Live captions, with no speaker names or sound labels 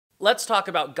Let's talk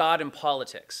about God and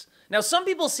politics. Now, some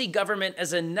people see government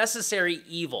as a necessary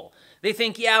evil. They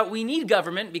think, yeah, we need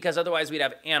government because otherwise we'd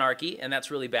have anarchy, and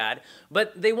that's really bad.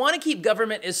 But they want to keep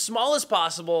government as small as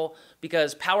possible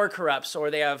because power corrupts, or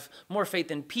they have more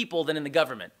faith in people than in the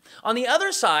government. On the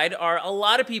other side are a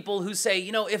lot of people who say,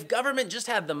 you know, if government just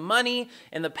had the money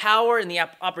and the power and the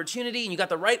opportunity and you got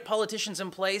the right politicians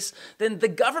in place, then the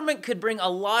government could bring a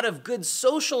lot of good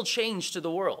social change to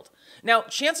the world. Now,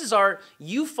 chances are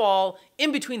you fall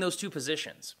in between those two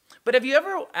positions. But have you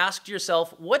ever asked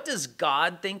yourself, what does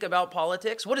God think about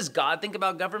politics? What does God think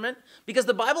about government? Because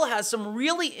the Bible has some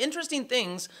really interesting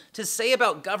things to say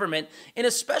about government, and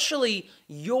especially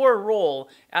your role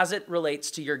as it relates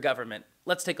to your government.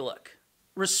 Let's take a look.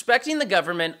 Respecting the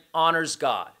government honors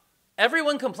God.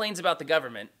 Everyone complains about the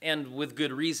government, and with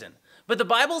good reason. But the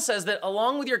Bible says that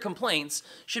along with your complaints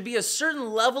should be a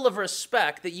certain level of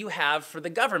respect that you have for the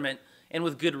government, and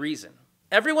with good reason.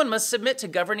 Everyone must submit to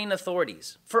governing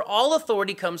authorities, for all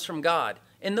authority comes from God,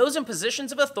 and those in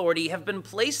positions of authority have been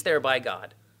placed there by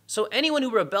God. So anyone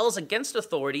who rebels against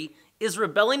authority is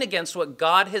rebelling against what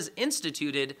God has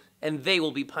instituted, and they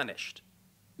will be punished.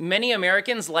 Many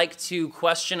Americans like to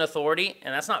question authority,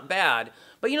 and that's not bad.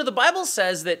 But you know, the Bible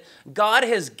says that God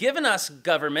has given us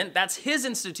government, that's his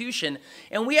institution,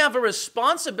 and we have a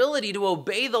responsibility to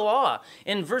obey the law.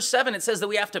 In verse 7, it says that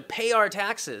we have to pay our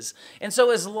taxes. And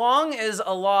so as long as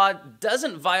a law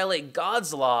doesn't violate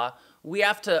God's law, we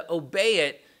have to obey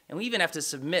it, and we even have to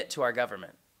submit to our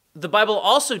government. The Bible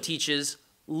also teaches,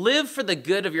 live for the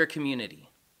good of your community.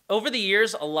 Over the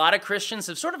years, a lot of Christians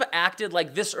have sort of acted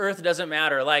like this earth doesn't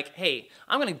matter. Like, hey,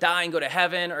 I'm going to die and go to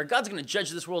heaven, or God's going to judge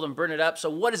this world and burn it up, so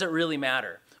what does it really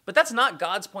matter? But that's not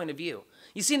God's point of view.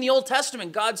 You see, in the Old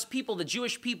Testament, God's people, the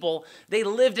Jewish people, they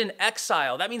lived in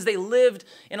exile. That means they lived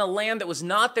in a land that was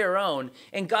not their own,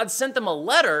 and God sent them a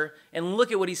letter, and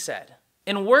look at what he said.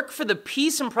 And work for the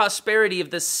peace and prosperity of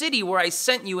the city where I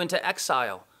sent you into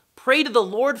exile. Pray to the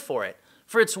Lord for it,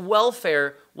 for its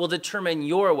welfare will determine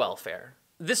your welfare.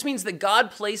 This means that God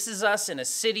places us in a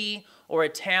city or a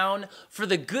town for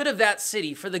the good of that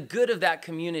city, for the good of that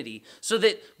community, so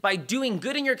that by doing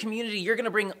good in your community, you're going to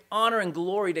bring honor and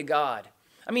glory to God.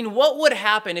 I mean, what would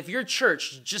happen if your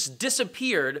church just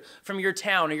disappeared from your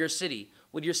town or your city?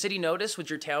 Would your city notice? Would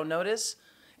your town notice?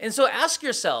 And so ask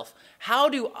yourself, how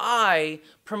do I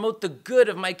promote the good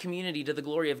of my community to the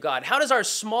glory of God? How does our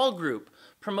small group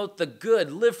promote the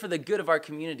good, live for the good of our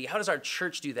community? How does our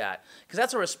church do that? Because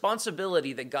that's a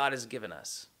responsibility that God has given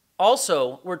us.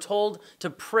 Also, we're told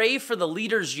to pray for the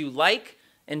leaders you like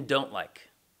and don't like.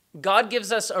 God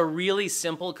gives us a really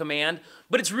simple command,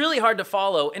 but it's really hard to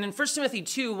follow. And in 1 Timothy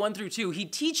 2, 1 through 2, he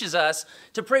teaches us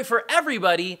to pray for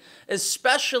everybody,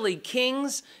 especially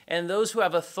kings and those who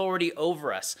have authority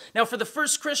over us. Now, for the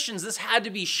first Christians, this had to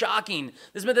be shocking.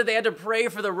 This meant that they had to pray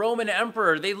for the Roman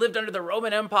emperor. They lived under the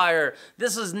Roman Empire.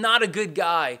 This is not a good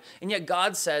guy. And yet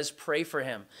God says, pray for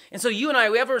him. And so you and I,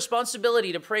 we have a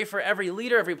responsibility to pray for every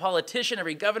leader, every politician,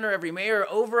 every governor, every mayor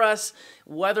over us,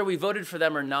 whether we voted for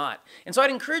them or not. And so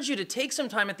I'd encourage you to take some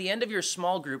time at the end of your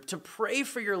small group to pray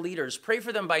for your leaders. Pray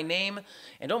for them by name,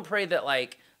 and don't pray that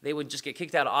like they would just get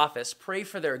kicked out of office. Pray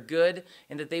for their good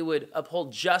and that they would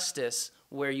uphold justice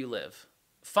where you live.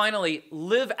 Finally,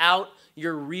 live out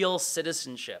your real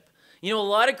citizenship. You know, a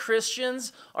lot of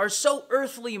Christians are so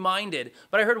earthly minded,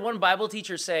 but I heard one Bible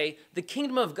teacher say, the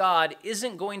kingdom of God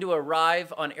isn't going to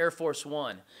arrive on Air Force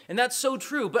One. And that's so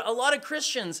true, but a lot of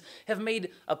Christians have made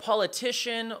a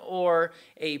politician or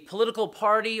a political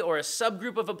party or a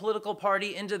subgroup of a political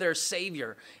party into their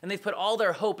savior, and they've put all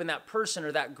their hope in that person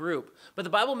or that group. But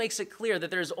the Bible makes it clear that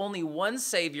there's only one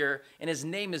Savior, and his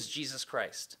name is Jesus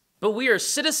Christ. But we are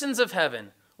citizens of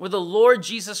heaven, where the Lord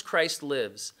Jesus Christ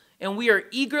lives, and we are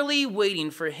eagerly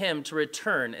waiting for him to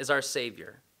return as our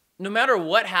Savior. No matter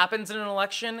what happens in an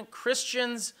election,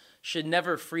 Christians should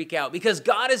never freak out because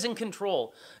God is in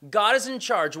control. God is in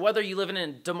charge, whether you live in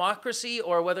a democracy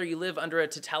or whether you live under a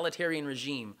totalitarian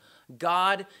regime.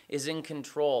 God is in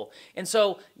control. And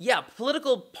so, yeah,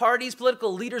 political parties,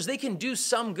 political leaders, they can do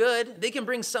some good. They can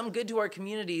bring some good to our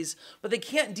communities, but they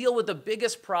can't deal with the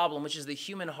biggest problem, which is the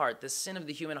human heart, the sin of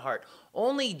the human heart.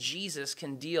 Only Jesus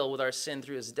can deal with our sin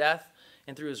through his death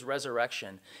and through his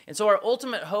resurrection. And so our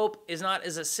ultimate hope is not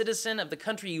as a citizen of the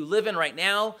country you live in right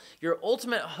now. Your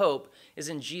ultimate hope is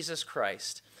in Jesus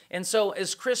Christ. And so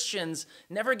as Christians,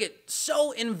 never get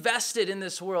so invested in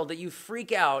this world that you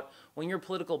freak out when your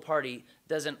political party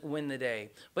doesn't win the day.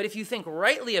 But if you think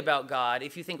rightly about God,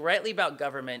 if you think rightly about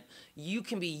government, you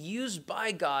can be used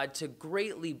by God to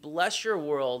greatly bless your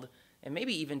world and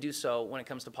maybe even do so when it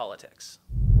comes to politics.